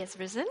Is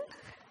risen.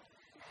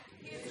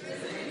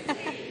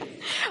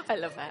 I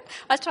love it.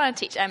 I was trying to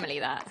teach Emily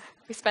that.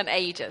 We spent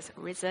ages.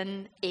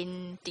 Risen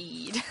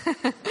indeed.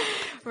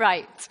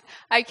 Right.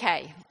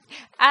 Okay.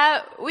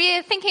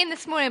 We're thinking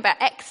this morning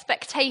about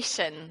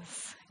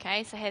expectations.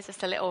 Okay, so here's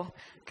just a little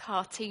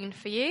cartoon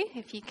for you,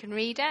 if you can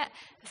read it.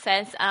 It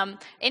says,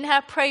 in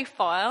her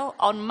profile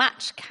on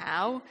Match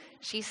Cow,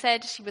 she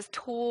said she was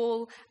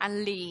tall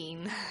and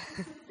lean.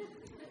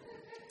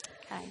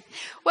 Okay.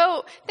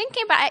 Well,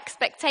 thinking about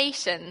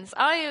expectations,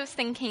 I was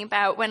thinking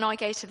about when I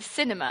go to the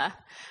cinema.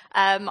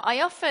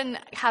 I often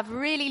have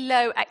really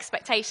low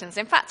expectations.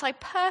 In fact, I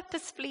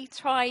purposefully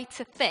try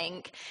to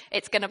think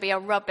it's going to be a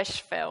rubbish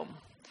film.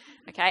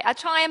 Okay, I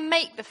try and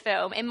make the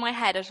film in my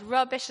head as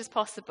rubbish as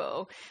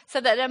possible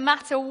so that no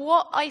matter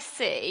what I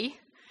see,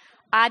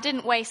 I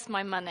didn't waste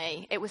my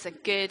money. It was a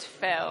good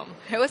film.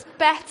 It was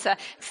better,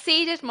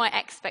 exceeded my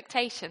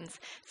expectations.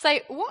 So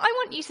what I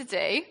want you to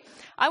do,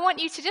 I want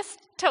you to just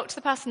talk to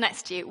the person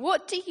next to you.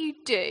 What do you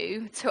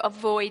do to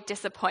avoid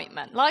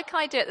disappointment? Like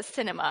I do at the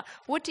cinema,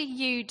 what do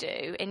you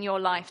do in your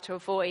life to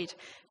avoid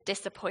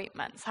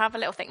disappointment? So have a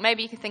little think.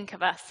 Maybe you can think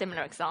of a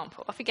similar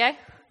example. Off you go.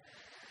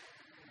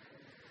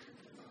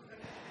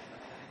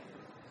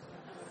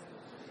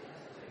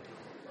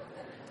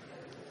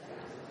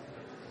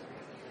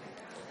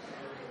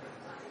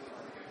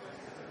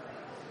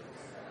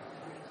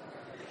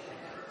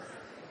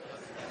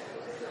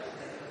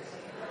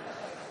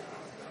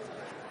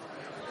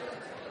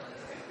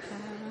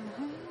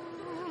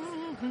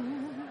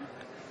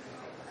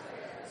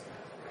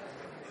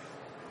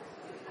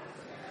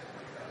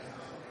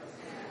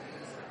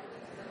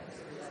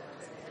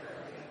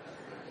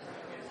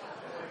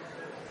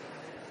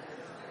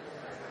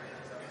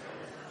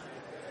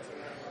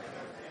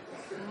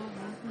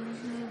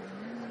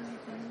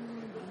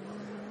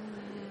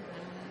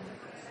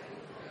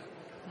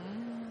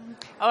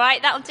 All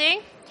right, that'll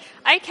do.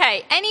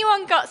 Okay,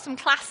 anyone got some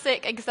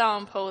classic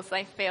examples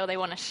they feel they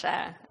want to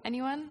share?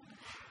 Anyone?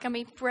 Can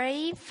be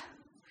brave?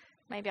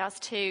 Maybe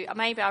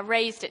I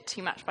raised it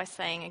too much by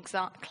saying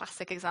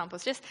classic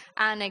examples. Just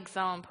an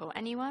example.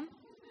 Anyone?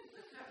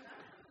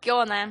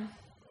 Go on then.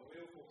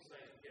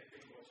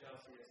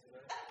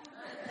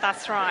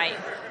 That's right.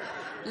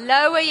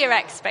 Lower your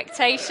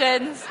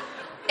expectations.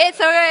 It's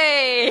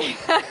away.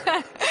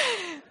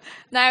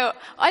 Now,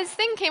 I was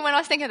thinking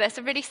of this,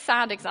 a really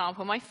sad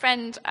example. My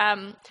friend,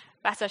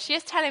 Bessa, she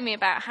was telling me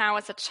about how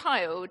as a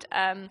child,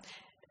 they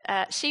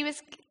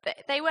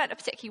weren't a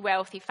particularly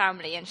wealthy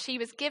family, and she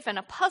was given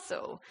a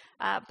puzzle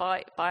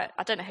by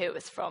I don't know who it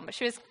was from, but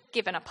she was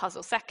given a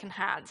puzzle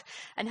secondhand.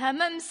 And her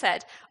mum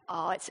said,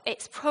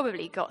 it's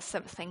probably got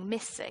something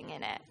missing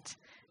in it,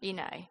 you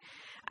know.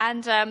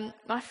 And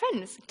my friend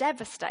was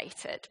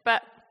devastated.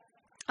 But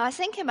I was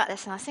thinking about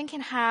this, and I was thinking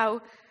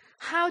how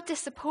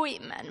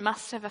disappointment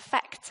must have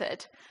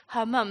affected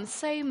her mum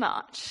so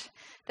much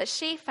that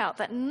she felt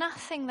that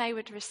nothing they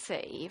would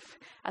receive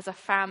as a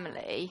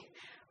family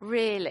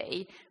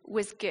really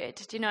was good.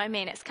 Do you know what I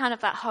mean? It's kind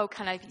of that whole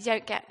kind of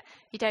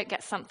you don't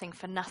get something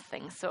for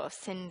nothing sort of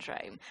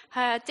syndrome.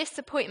 Her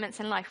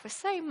disappointments in life were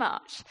so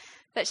much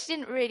that she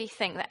didn't really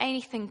think that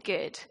anything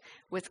good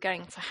was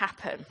going to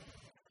happen.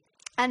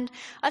 And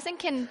I was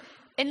thinking,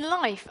 in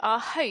life, our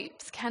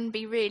hopes can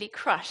be really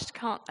crushed,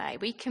 can't they?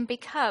 We can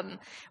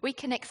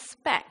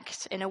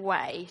expect, in a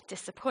way,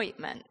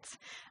 disappointment.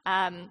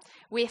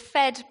 We're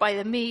fed by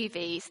the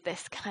movies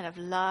this kind of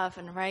love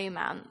and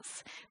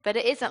romance, but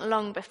it isn't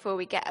long before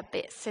we get a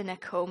bit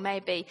cynical.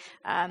 Maybe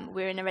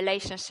we're in a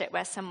relationship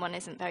where someone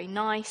isn't very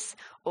nice,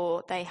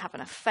 or they have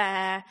an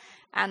affair,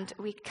 and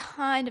we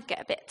kind of get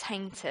a bit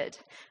tainted.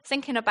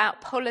 Thinking about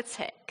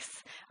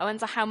politics, I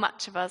wonder how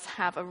much of us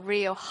have a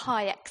real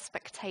high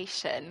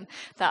expectation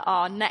that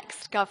our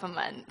next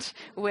government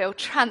will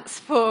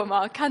transform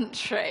our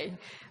country.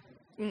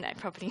 No,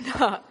 probably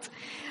not.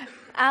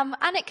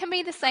 And it can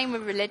be the same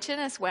with religion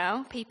as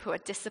well. People are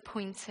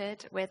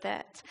disappointed with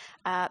it.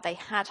 They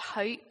had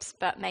hopes,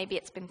 but maybe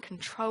it's been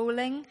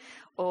controlling,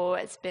 or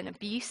it's been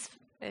abuse.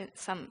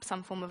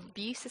 Some form of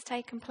abuse has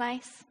taken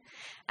place.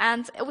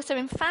 And also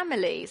in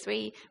families,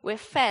 we're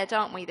fed,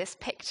 aren't we, this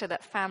picture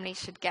that families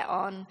should get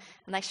on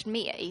and they should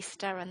meet at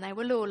Easter and they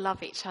will all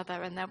love each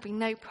other and there'll be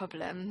no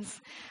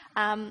problems.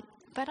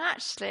 But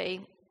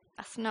actually,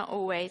 that's not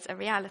always a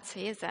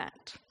reality, is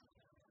it?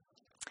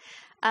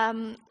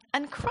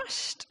 And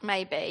crushed,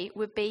 maybe,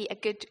 would be a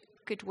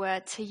good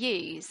word to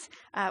use.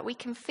 We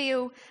can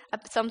feel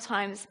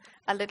sometimes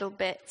a little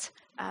bit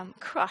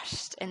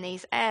crushed in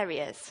these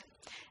areas.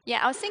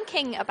 Yeah, I was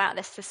thinking about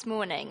this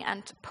morning,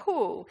 and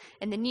Paul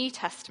in the New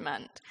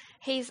Testament,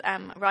 he's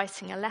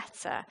writing a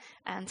letter,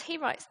 and he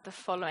writes the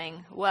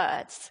following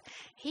words.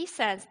 He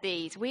says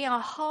these: we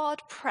are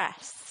hard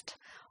pressed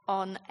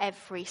on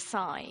every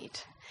side.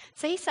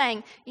 So he's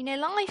saying,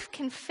 life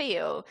can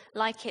feel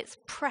like it's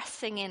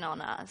pressing in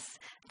on us,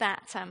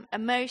 that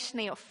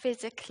emotionally or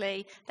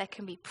physically there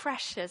can be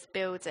pressures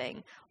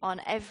building on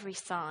every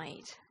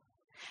side.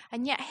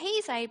 And yet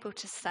he's able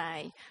to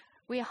say,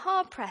 we are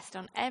hard pressed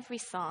on every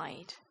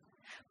side,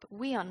 but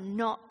we are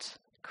not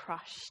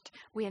crushed.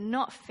 We are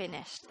not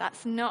finished.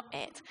 That's not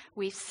it.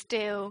 We've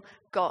still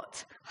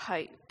got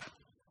hope.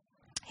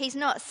 He's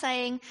not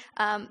saying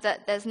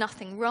that there's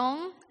nothing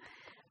wrong,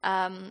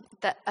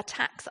 that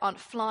attacks aren't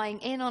flying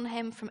in on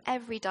him from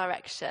every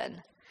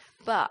direction.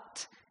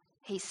 But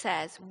he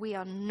says we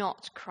are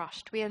not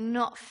crushed. We are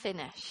not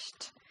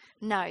finished.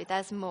 No,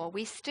 there's more.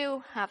 We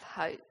still have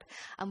hope.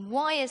 And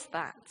why is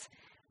that?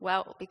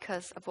 Well,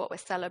 because of what we're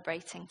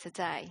celebrating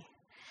today.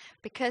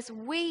 Because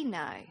we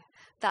know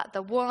that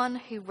the one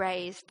who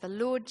raised the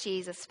Lord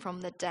Jesus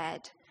from the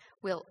dead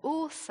will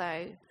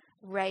also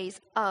raise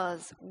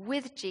us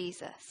with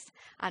Jesus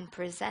and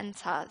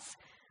present us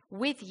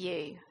with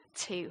you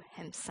to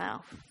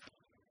himself.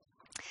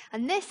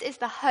 And this is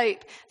the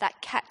hope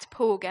that kept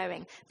Paul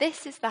going.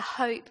 This is the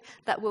hope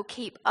that will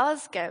keep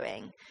us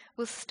going,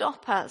 will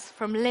stop us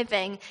from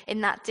living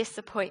in that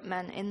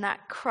disappointment, in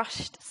that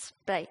crushed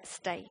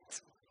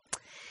state.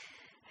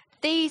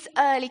 These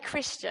early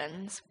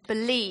Christians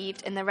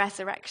believed in the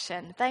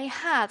resurrection. They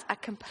had a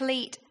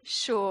complete,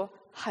 sure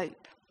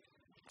hope.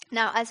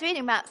 Now, I was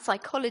reading about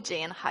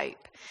psychology and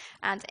hope,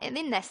 and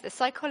in this, the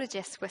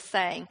psychologists were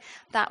saying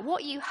that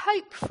what you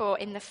hope for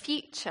in the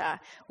future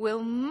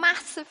will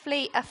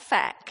massively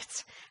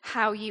affect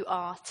how you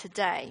are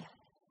today.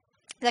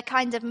 The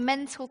kind of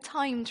mental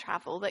time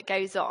travel that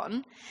goes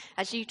on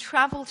as you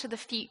travel to the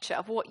future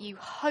of what you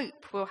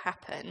hope will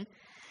happen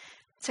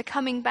to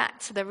coming back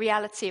to the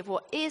reality of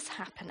what is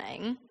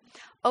happening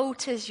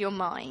alters your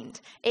mind.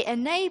 It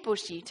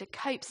enables you to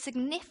cope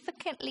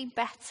significantly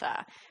better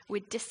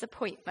with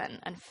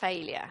disappointment and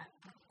failure.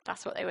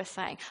 That's what they were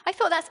saying. I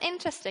thought that's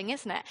interesting,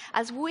 isn't it?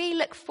 As we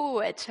look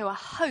forward to a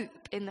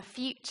hope in the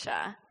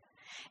future,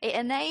 it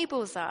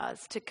enables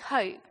us to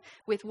cope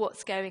with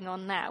what's going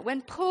on now.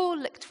 When Paul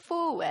looked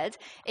forward,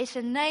 it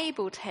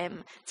enabled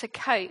him to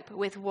cope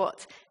with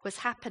what was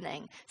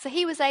happening. So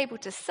he was able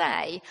to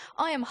say,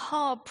 I am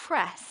hard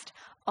pressed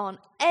on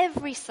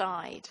every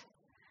side.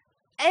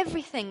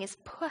 Everything is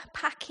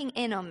packing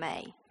in on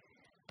me,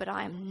 but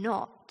I am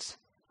not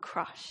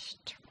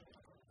crushed.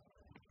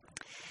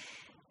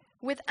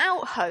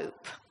 Without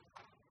hope,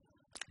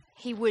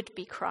 he would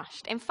be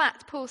crushed. In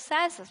fact, Paul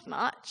says as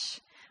much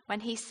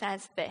when he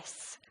says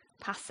this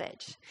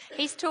passage.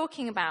 He's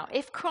talking about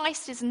if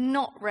Christ is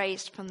not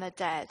raised from the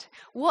dead,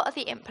 what are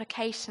the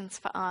implications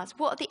for us?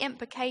 What are the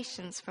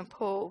implications from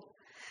Paul?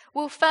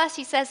 Well, first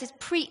he says his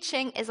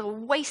preaching is a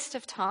waste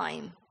of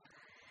time.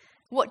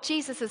 What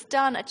Jesus has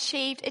done,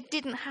 achieved, it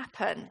didn't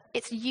happen.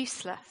 It's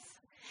useless.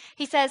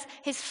 He says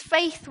his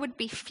faith would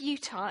be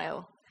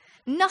futile.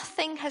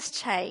 Nothing has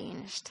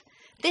changed.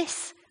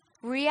 This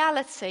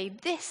reality,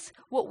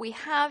 what we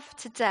have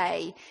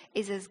today,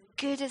 is as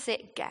good as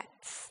it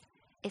gets.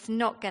 It's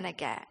not going to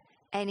get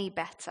any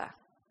better.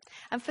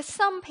 And for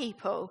some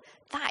people,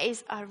 that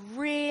is a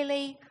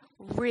really,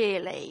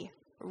 really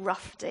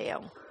rough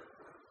deal.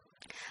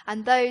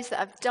 And those that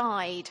have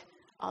died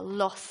are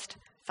lost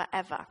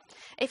forever.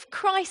 If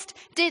Christ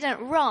didn't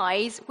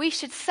rise, we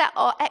should set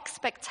our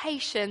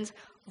expectations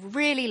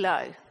really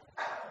low.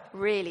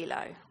 Really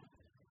low.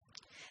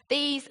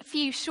 These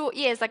few short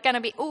years are going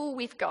to be all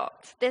we've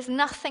got. There's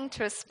nothing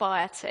to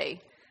aspire to.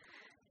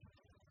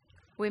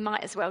 We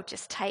might as well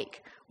just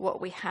take what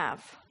we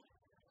have.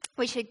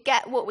 We should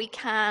get what we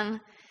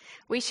can.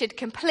 We should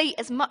complete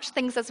as much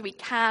things as we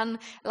can,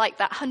 like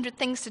that 100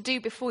 things to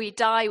do before you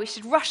die. We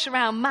should rush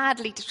around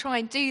madly to try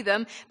and do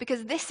them,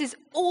 because this is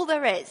all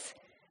there is.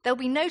 There'll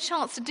be no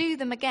chance to do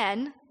them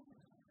again.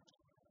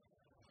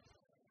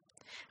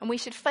 And we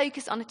should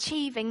focus on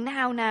achieving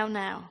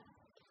now.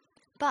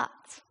 But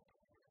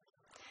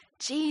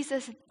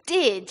Jesus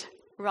did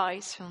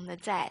rise from the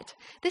dead.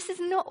 This is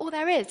not all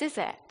there is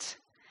it?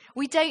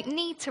 We don't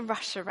need to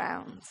rush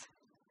around.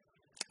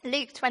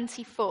 Luke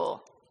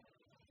 24.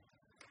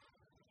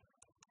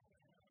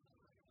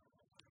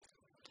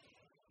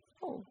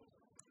 Oh,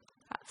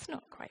 that's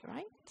not quite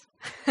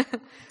right.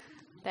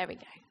 There we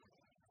go.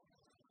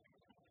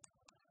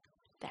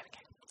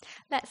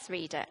 Let's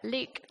read it.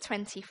 Luke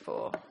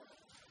 24.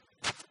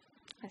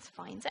 Let's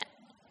find it.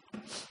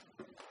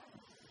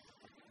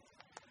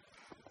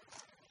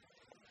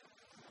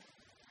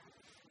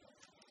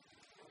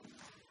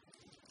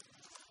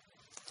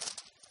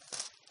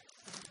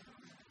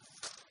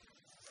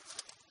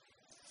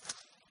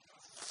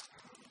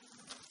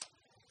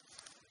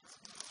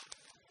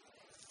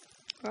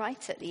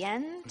 Right at the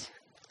end,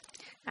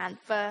 and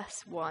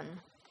verse 1.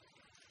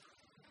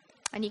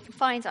 And you can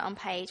find it on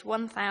page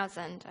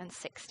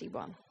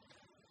 1061.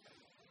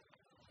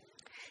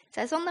 It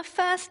says, on the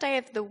first day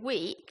of the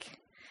week,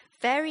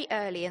 very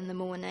early in the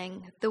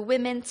morning, the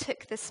women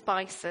took the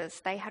spices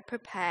they had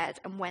prepared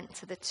and went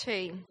to the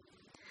tomb.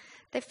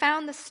 They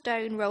found the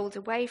stone rolled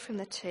away from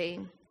the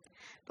tomb,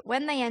 but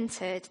when they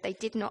entered, they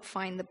did not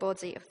find the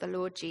body of the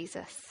Lord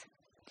Jesus.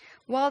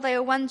 While they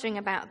were wondering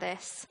about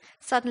this,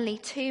 suddenly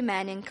 2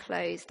 men in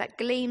clothes that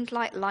gleamed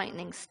like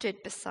lightning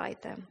stood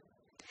beside them.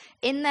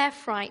 In their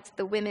fright,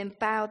 the women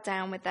bowed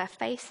down with their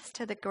faces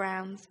to the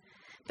ground.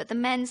 But the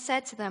men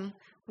said to them,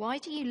 "Why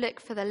do you look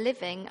for the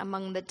living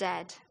among the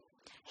dead?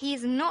 He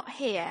is not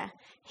here.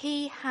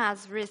 He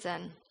has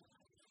risen.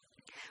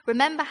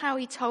 Remember how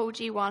he told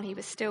you while he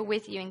was still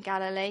with you in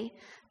Galilee?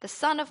 The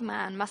Son of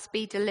Man must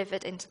be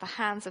delivered into the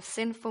hands of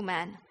sinful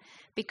men,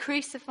 be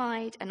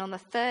crucified, and on the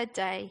third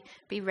day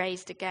be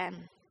raised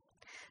again."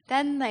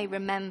 Then they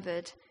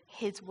remembered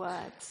his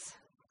words.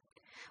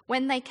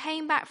 When they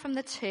came back from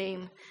the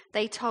tomb,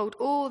 they told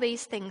all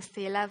these things to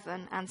the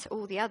 11 and to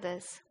all the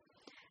others.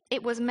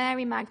 It was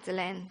Mary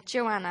Magdalene,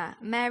 Joanna,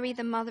 Mary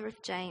the mother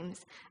of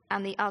James,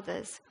 and the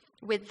others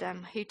with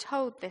them who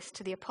told this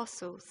to the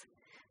apostles.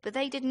 But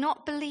they did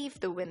not believe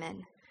the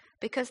women,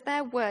 because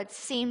their words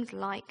seemed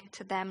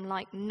to them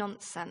like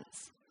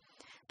nonsense.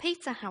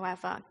 Peter,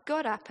 however,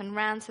 got up and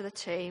ran to the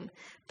tomb.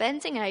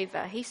 Bending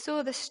over, he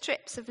saw the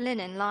strips of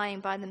linen lying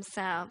by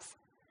themselves,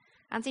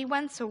 and he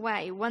went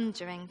away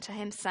wondering to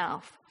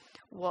himself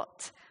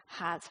what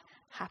had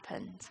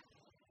happened.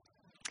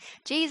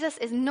 Jesus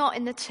is not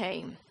in the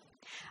tomb.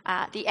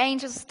 The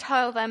angels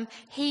tell them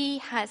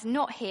he is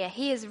not here,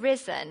 he is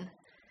risen.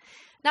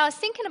 Now, I was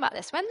thinking about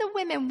this. When the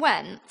women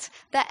went,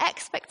 their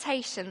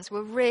expectations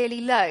were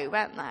really low,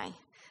 weren't they?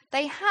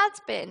 They had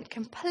been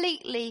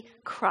completely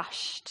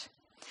crushed.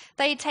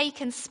 They had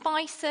taken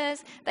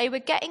spices. They were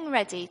getting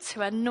ready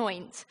to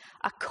anoint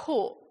a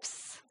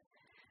corpse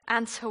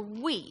and to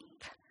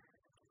weep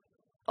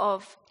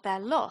of their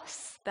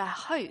loss, their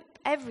hope,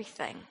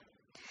 everything.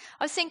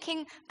 I was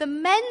thinking the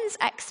men's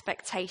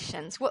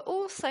expectations were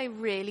also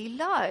really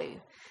low.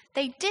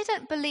 They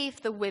didn't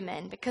believe the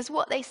women because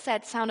what they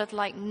said sounded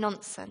like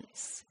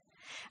nonsense.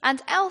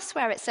 And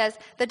elsewhere it says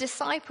the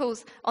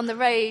disciples on the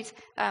road,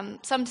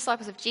 some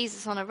disciples of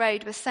Jesus on a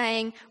road were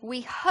saying,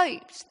 "We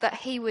hoped that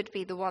he would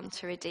be the one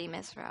to redeem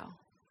Israel."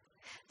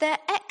 Their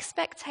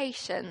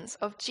expectations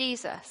of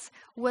Jesus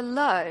were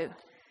low.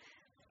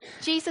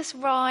 Jesus'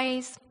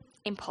 rise,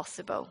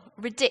 impossible,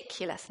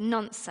 ridiculous,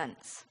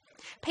 nonsense.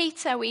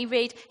 Peter, we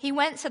read, he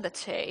went to the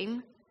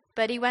tomb,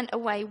 but he went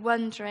away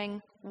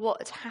wondering what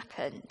had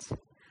happened.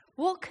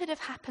 What could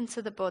have happened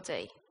to the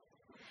body?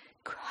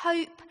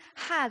 Hope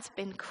had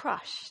been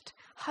crushed.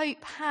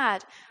 Hope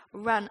had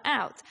run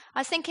out.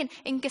 I was thinking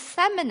in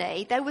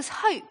Gethsemane, there was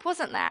hope,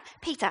 wasn't there?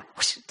 Peter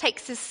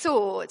takes his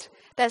sword.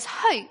 There's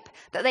hope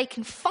that they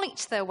can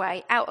fight their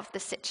way out of the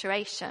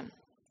situation.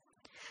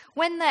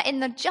 When they're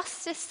in the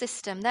justice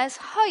system, there's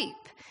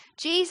hope.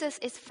 Jesus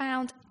is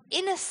found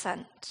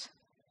innocent.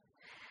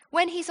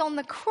 When he's on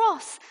the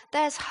cross,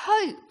 there's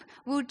hope.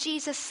 Will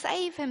Jesus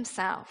save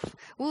himself?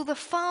 Will the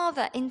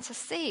Father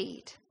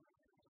intercede?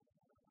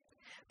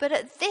 But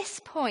at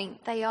this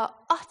point, they are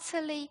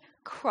utterly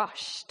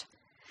crushed.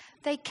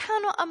 They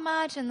cannot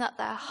imagine that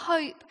their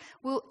hope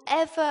will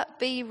ever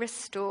be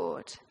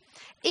restored.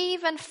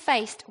 Even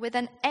faced with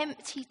an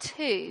empty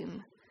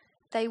tomb,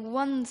 they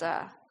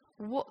wonder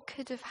what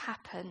could have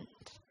happened.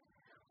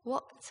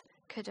 What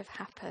could have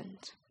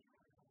happened?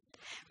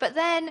 But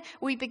then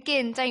we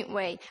begin, don't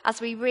we,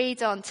 as we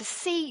read on, to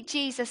see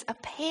Jesus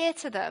appear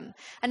to them.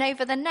 And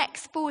over the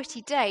next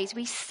 40 days,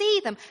 we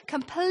see them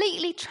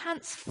completely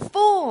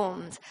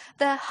transformed.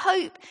 Their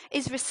hope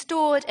is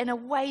restored in a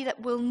way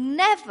that will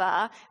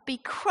never be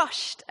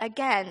crushed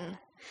again.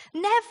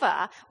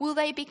 Never will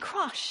they be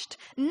crushed.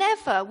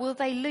 Never will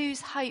they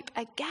lose hope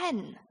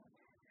again.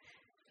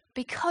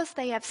 Because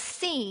they have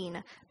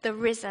seen the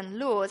risen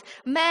Lord.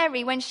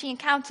 Mary, when she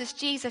encounters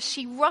Jesus,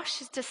 she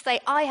rushes to say,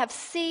 "I have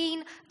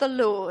seen the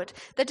Lord."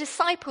 The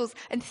disciples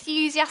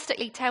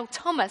enthusiastically tell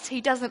Thomas,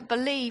 who doesn't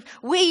believe,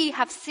 "We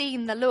have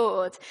seen the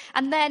Lord."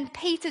 And then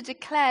Peter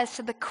declares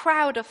to the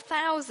crowd of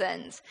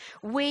thousands,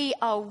 "We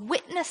are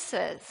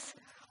witnesses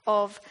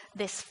of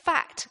this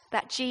fact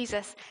that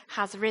Jesus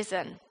has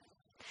risen."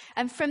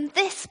 And from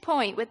this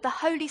point, with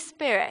the Holy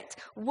Spirit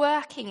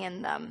working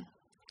in them,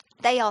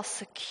 they are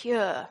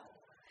secure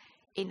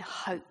in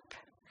hope.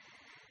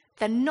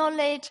 The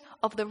knowledge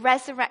of the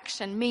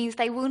resurrection means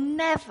they will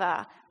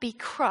never be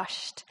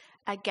crushed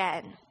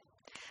again.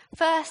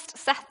 1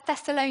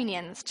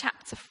 Thessalonians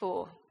chapter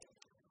 4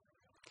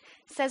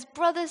 says,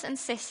 "Brothers and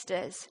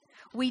sisters,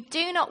 we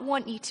do not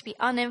want you to be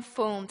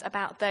uninformed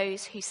about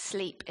those who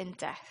sleep in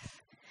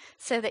death,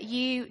 so that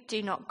you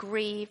do not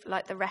grieve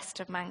like the rest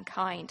of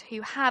mankind,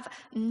 who have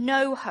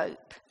no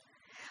hope.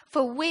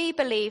 For we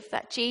believe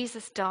that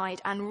Jesus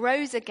died and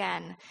rose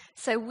again,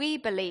 so we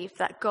believe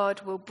that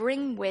God will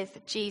bring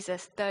with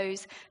Jesus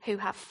those who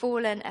have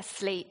fallen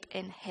asleep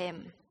in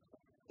him."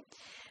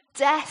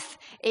 Death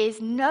is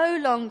no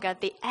longer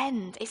the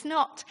end. It's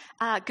not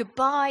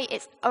goodbye,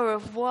 it's au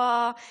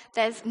revoir.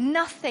 There's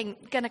nothing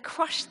going to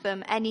crush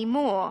them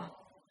anymore.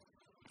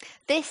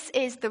 This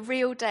is the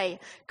real day.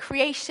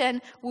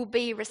 Creation will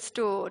be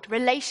restored.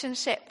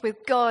 Relationship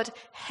with God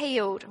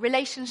healed.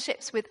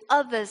 Relationships with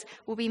others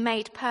will be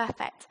made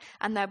perfect.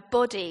 And their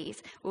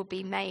bodies will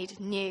be made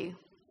new.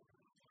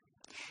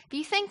 If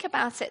you think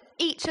about it,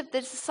 each of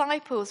the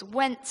disciples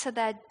went to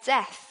their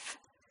death,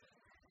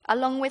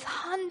 along with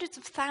hundreds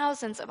of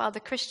thousands of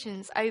other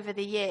Christians over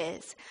the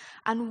years.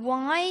 And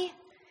why?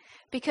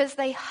 Because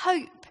they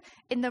hope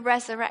in the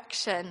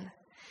resurrection.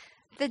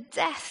 The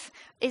death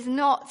is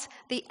not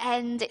the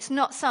end. It's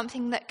not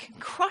something that can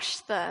crush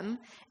them.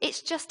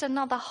 It's just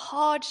another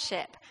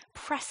hardship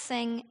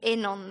pressing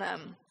in on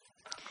them.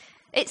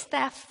 It's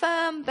their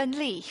firm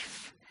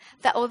belief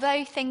that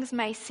although things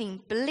may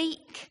seem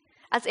bleak,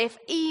 as if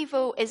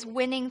evil is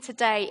winning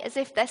today, as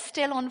if they're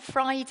still on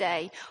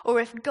Friday, or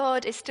if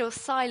God is still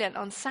silent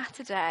on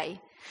Saturday,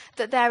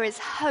 that there is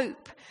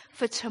hope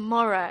for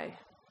tomorrow.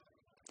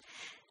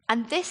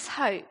 And this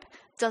hope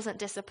doesn't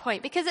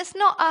disappoint, because it's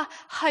not a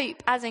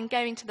hope as in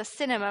going to the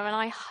cinema and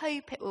I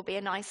hope it will be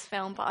a nice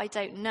film, but I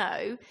don't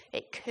know.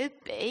 It could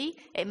be,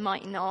 it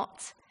might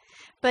not.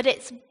 But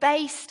it's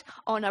based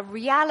on a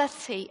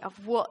reality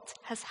of what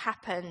has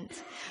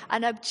happened,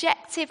 an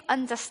objective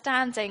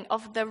understanding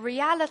of the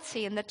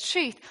reality and the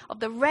truth of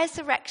the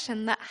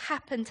resurrection that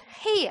happened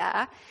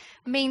here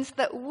means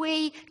that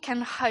we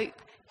can hope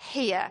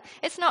here.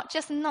 It's not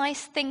just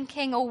nice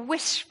thinking or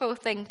wishful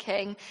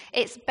thinking.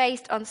 It's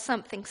based on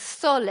something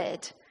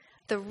solid,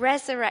 the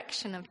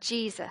resurrection of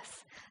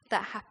Jesus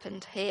that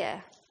happened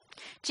here.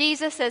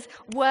 Jesus'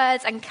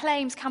 words and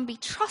claims can be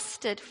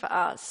trusted for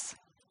us.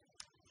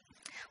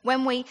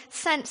 When we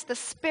sense the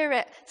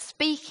Spirit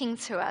speaking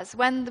to us,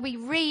 when we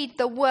read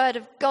the Word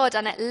of God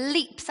and it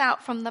leaps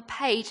out from the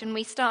page and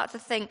we start to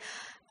think,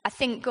 I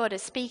think God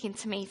is speaking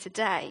to me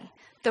today.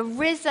 The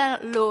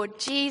risen Lord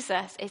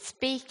Jesus is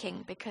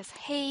speaking because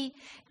he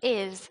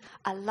is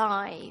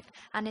alive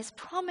and his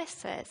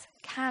promises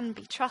can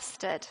be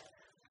trusted.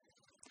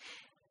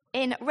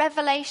 In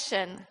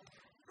Revelation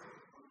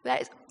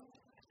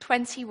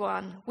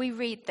 21, we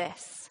read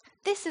this.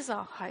 This is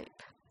our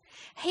hope.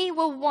 He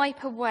will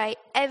wipe away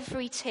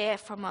every tear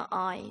from our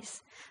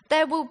eyes.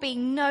 There will be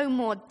no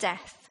more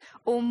death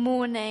or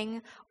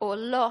mourning or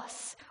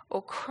loss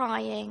or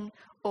crying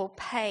or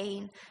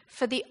pain,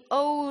 for the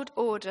old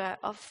order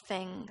of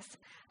things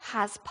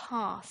has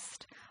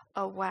passed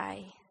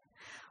away.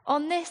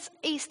 On this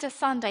Easter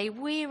Sunday,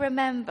 we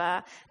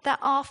remember that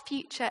our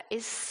future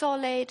is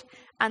solid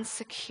and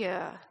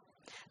secure,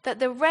 that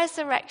the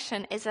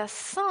resurrection is a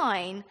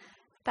sign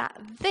that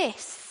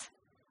this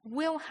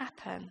will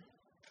happen.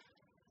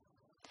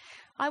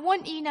 I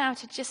want you now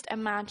to just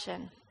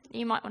imagine,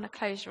 you might want to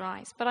close your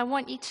eyes, but I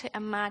want you to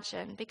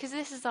imagine, because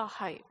this is our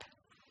hope,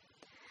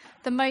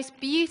 the most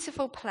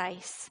beautiful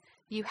place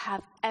you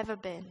have ever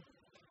been.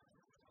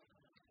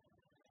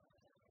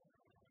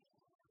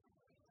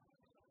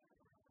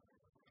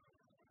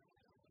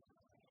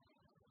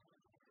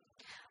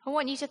 I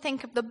want you to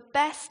think of the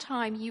best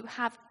time you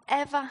have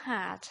ever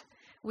had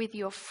with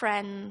your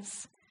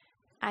friends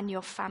and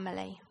your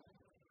family.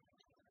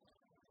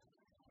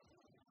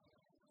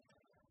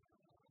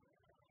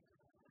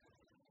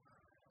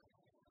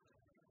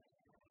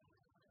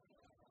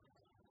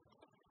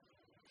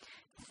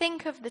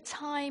 Think of the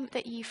time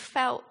that you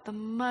felt the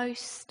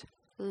most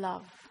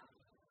love.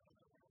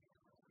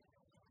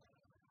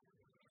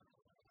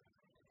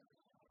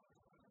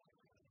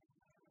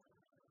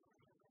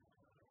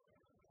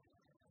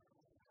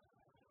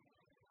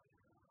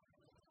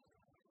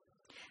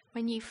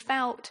 When you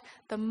felt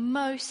the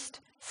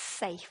most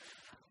safe.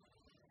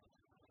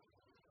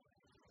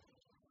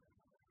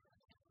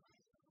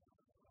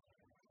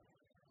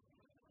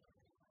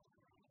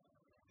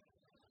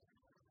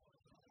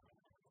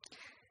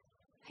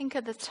 Think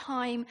of the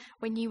time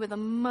when you were the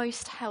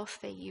most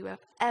healthy you have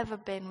ever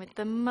been, with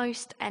the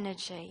most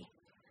energy.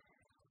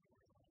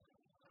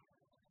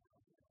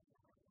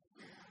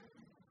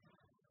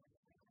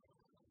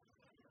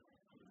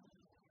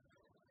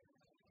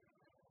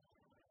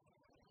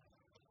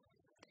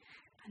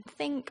 And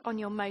think on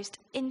your most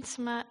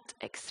intimate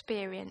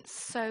experience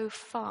so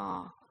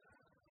far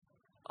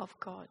of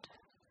God.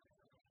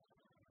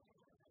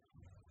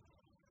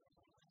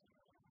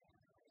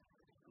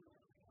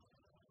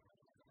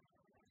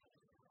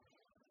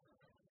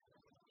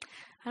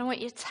 And I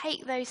want you to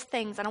take those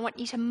things and I want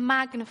you to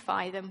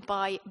magnify them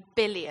by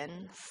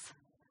billions.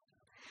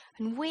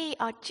 And we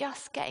are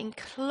just getting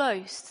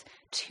close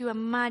to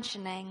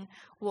imagining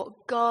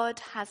what God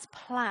has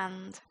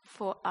planned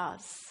for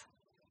us.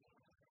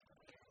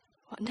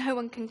 What no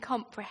one can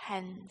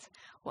comprehend,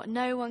 what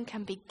no one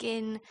can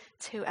begin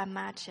to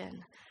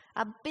imagine.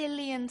 1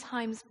 billion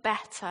times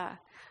better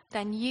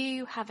than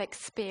you have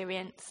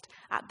experienced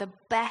at the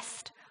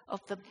best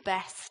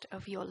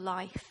of your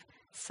life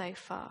so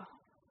far.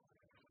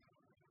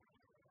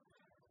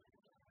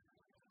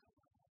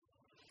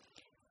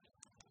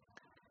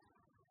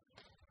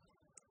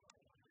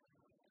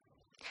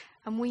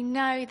 And we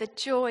know the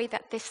joy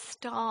that this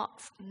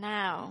starts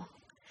now.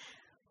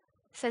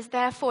 It says,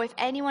 therefore, if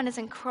anyone is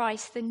in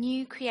Christ, the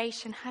new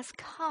creation has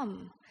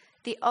come.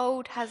 The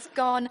old has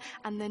gone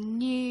and the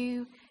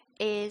new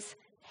is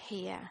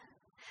here.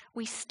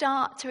 We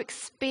start to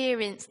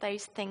experience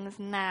those things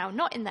now,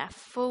 not in their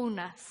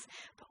fullness,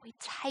 but we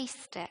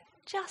taste it.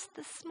 Just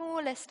the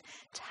smallest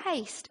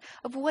taste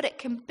of what it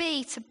can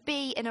be to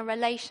be in a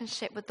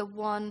relationship with the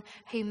one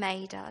who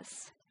made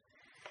us.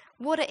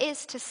 What it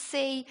is to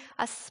see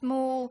a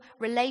small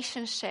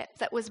relationship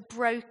that was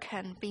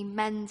broken be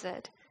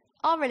mended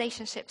Our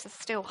relationships are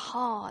still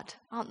hard,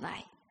 aren't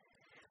they?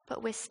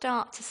 But we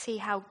start to see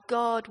how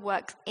God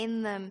works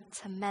in them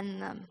to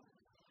mend them.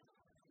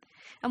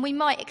 And we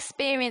might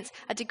experience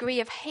a degree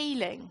of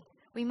healing.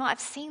 We might have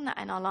seen that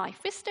in our life.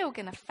 We're still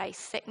going to face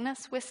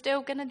sickness. We're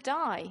still going to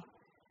die.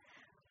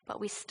 But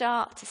we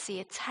start to see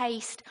a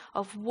taste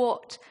of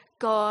what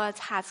God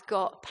has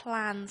got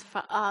planned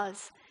for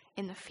us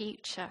in the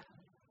future.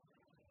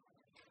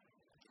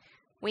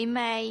 We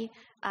may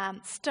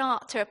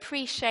start to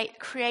appreciate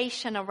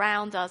creation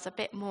around us a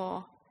bit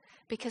more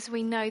because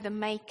we know the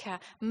Maker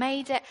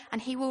made it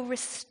and he will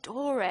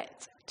restore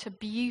it to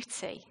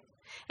beauty.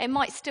 It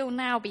might still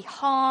now be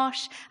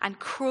harsh and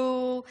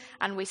cruel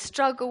and we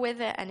struggle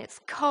with it and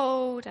it's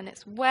cold and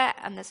it's wet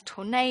and there's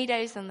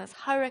tornadoes and there's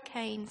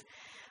hurricanes.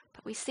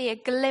 But we see a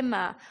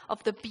glimmer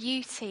of the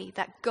beauty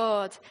that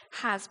God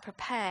has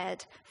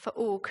prepared for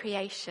all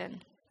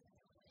creation.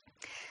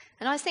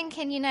 And I was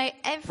thinking,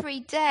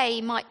 every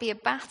day might be a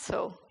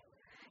battle.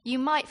 You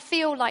might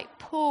feel like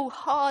Paul,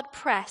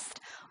 hard-pressed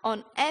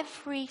on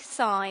every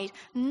side.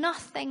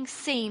 Nothing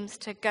seems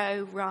to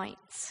go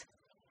right.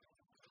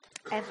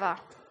 Ever.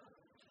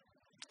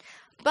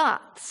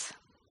 But,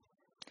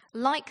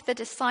 like the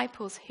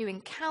disciples who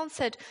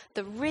encountered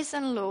the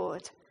risen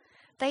Lord,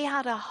 they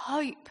had a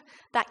hope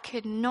that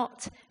could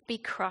not be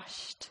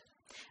crushed.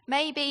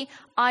 Maybe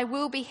I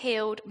will be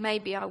healed,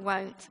 maybe I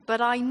won't.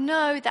 But I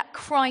know that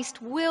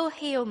Christ will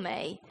heal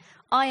me.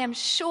 I am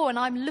sure and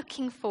I'm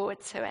looking forward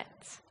to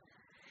it.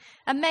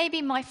 And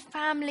maybe my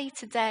family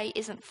today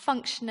isn't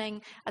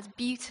functioning as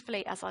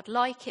beautifully as I'd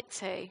like it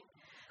to.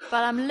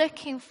 But I'm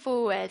looking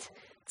forward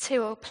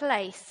to a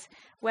place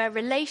where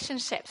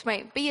relationships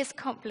won't be as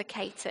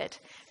complicated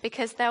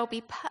because they'll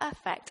be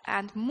perfect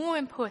and, more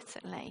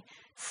importantly,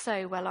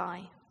 so will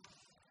I.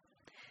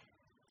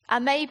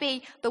 And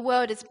maybe the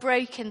world is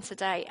broken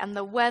today and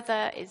the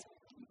weather is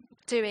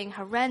doing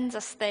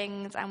horrendous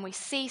things and we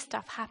see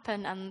stuff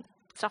happen and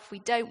stuff we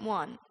don't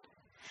want.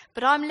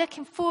 But I'm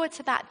looking forward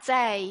to that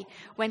day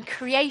when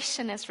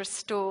creation is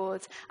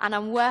restored and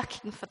I'm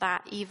working for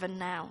that even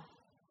now.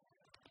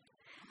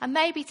 And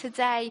maybe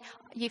today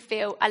you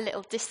feel a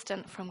little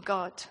distant from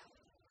God.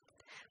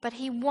 But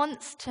he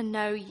wants to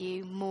know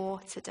you more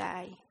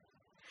today.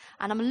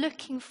 And I'm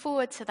looking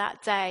forward to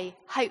that day,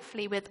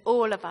 hopefully with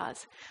all of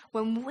us,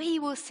 when we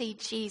will see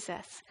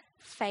Jesus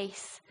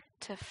face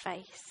to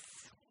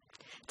face.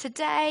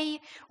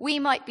 Today, we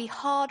might be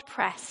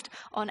hard-pressed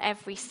on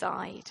every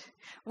side.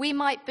 We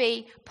might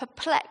be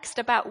perplexed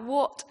about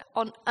what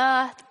on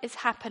earth is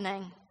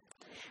happening.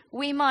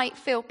 We might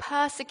feel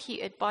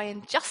persecuted by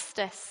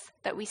injustice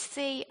that we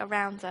see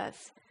around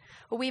us.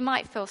 Or we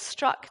might feel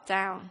struck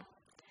down.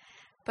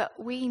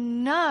 But we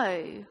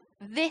know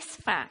this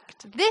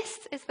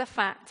is the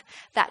fact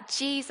that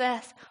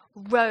Jesus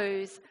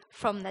rose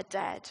from the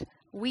dead.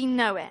 We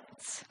know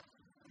it.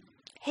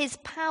 His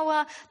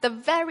power, the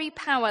very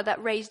power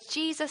that raised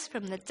Jesus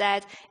from the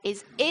dead,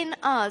 is in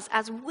us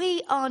as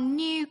we are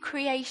new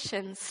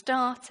creations,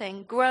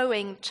 starting,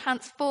 growing,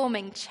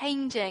 transforming,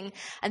 changing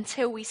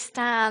until we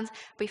stand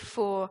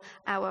before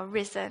our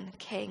risen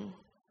King.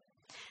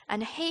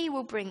 And he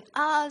will bring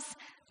us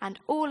and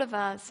all of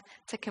us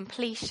to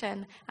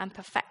completion and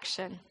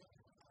perfection.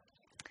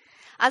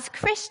 As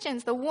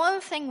Christians, the one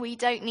thing we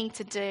don't need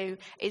to do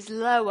is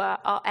lower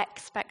our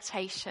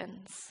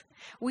expectations.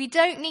 We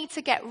don't need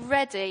to get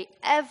ready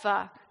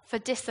ever for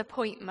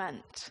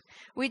disappointment.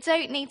 We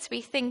don't need to be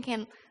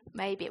thinking,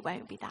 maybe it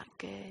won't be that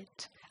good.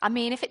 I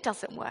mean, if it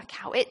doesn't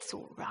work out, it's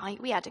all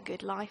right. We had a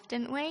good life,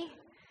 didn't we?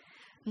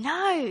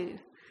 No,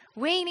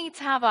 we need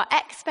to have our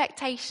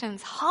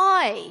expectations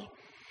high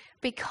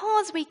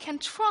because we can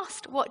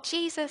trust what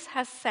Jesus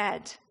has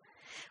said.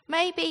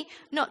 Maybe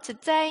not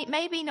today,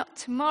 maybe not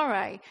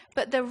tomorrow,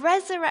 but the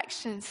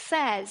resurrection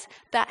says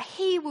that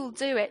he will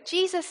do it.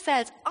 Jesus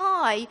says,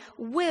 I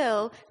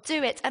will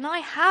do it, and I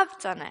have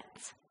done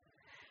it.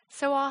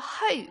 So our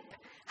hope,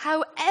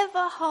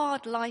 however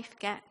hard life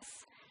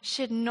gets,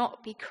 should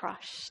not be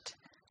crushed.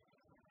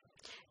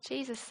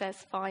 Jesus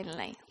says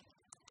finally,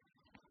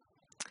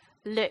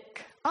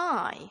 look,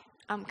 I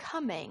am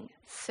coming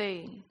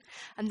soon.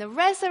 And the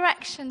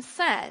resurrection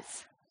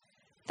says,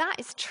 that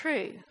is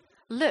true.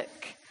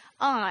 Look,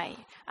 I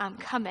am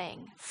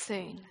coming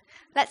soon.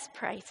 Let's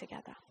pray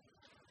together.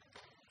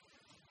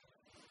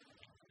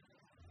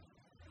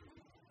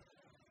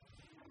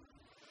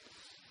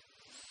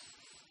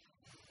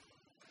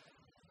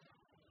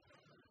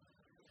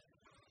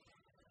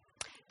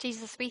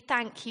 Jesus, we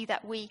thank you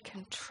that we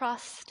can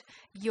trust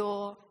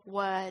your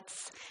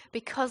words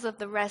because of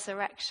the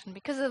resurrection,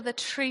 because of the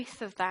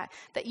truth of that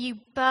you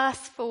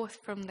burst forth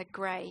from the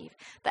grave,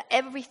 that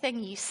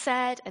everything you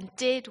said and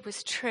did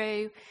was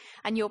true,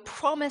 and your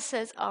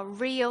promises are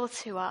real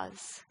to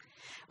us.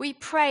 We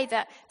pray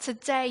that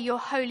today your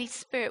Holy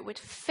Spirit would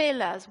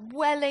fill us,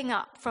 welling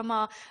up from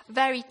our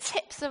very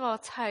tips of our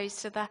toes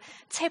to the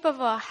tip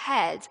of our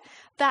head,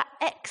 that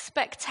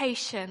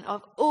expectation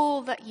of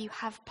all that you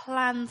have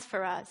planned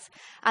for us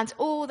and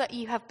all that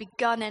you have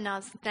begun in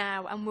us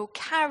now and will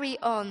carry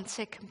on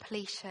to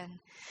completion.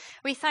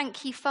 We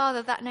thank you,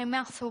 Father, that no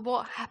matter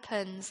what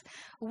happens,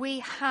 we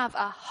have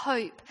a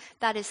hope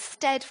that is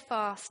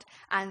steadfast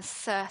and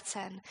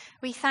certain.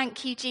 We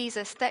thank you,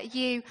 Jesus, that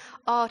you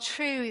are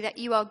true, that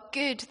you are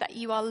good, that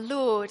you are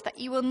Lord, that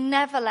you will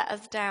never let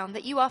us down,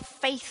 that you are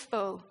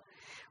faithful.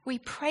 We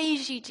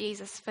praise you,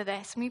 Jesus, for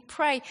this. And we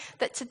pray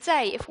that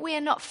today, if we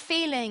are not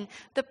feeling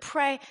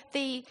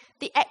the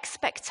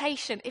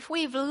expectation, if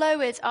we've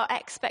lowered our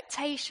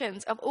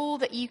expectations of all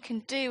that you can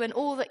do and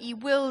all that you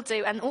will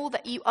do and all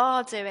that you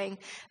are doing,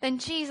 then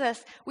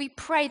Jesus, we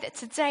pray that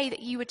today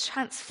that you would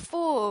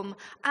transform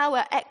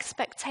our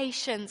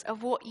expectations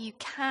of what you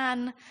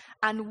can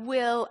and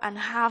will and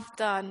have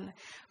done.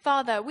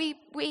 Father,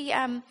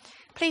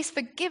 please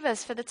forgive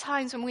us for the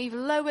times when we've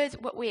lowered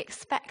what we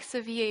expect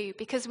of you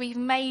because we've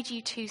made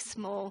you too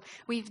small.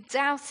 We've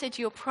doubted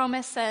your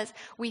promises.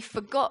 We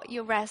forgot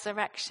your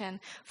resurrection.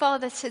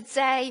 Father,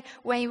 today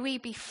may we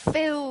be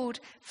filled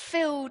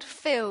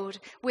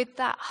with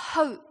that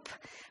hope.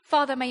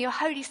 Father, may your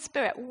Holy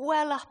Spirit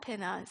well up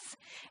in us.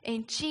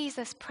 In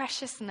Jesus'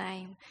 precious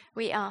name,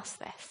 we ask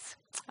this.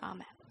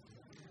 Amen.